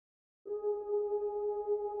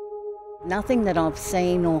Nothing that I've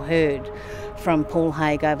seen or heard from Paul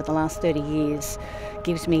Haigh over the last 30 years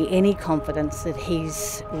gives me any confidence that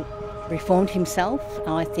he's reformed himself.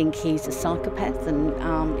 I think he's a psychopath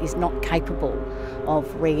and is not capable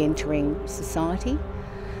of re-entering society.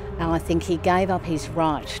 And I think he gave up his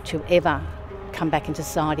right to ever come back into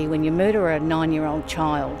society. When you murder a 9-year-old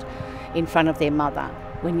child in front of their mother,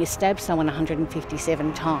 when you stab someone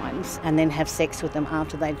 157 times and then have sex with them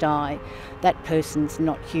after they die, that person's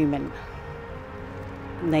not human,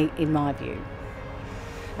 in my view.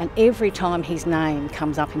 And every time his name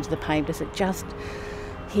comes up into the papers, it just,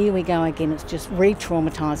 here we go again, it just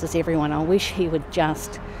re-traumatises everyone. I wish he would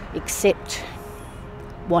just accept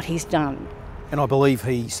what he's done. And I believe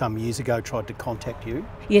he, some years ago, tried to contact you.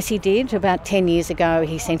 Yes, he did. About 10 years ago,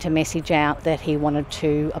 he sent a message out that he wanted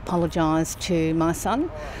to apologise to my son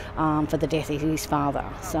for the death of his father.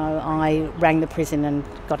 So I rang the prison and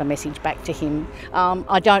got a message back to him.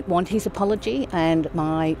 I don't want his apology, and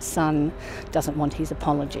my son doesn't want his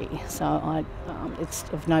apology. So it's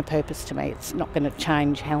of no purpose to me. It's not going to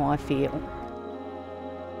change how I feel.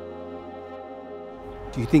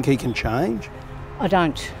 Do you think he can change? I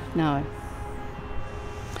don't, no.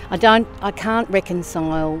 I can't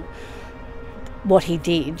reconcile what he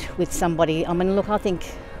did with somebody. I mean, look, I think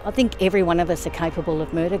every one of us are capable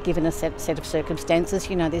of murder given a set of circumstances.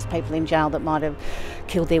 You know, there's people in jail that might have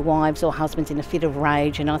killed their wives or husbands in a fit of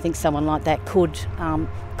rage, and I think someone like that could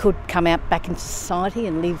come out back into society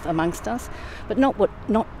and live amongst us. But not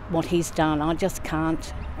what he's done. I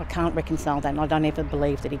can't reconcile that, and I don't ever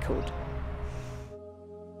believe that he could.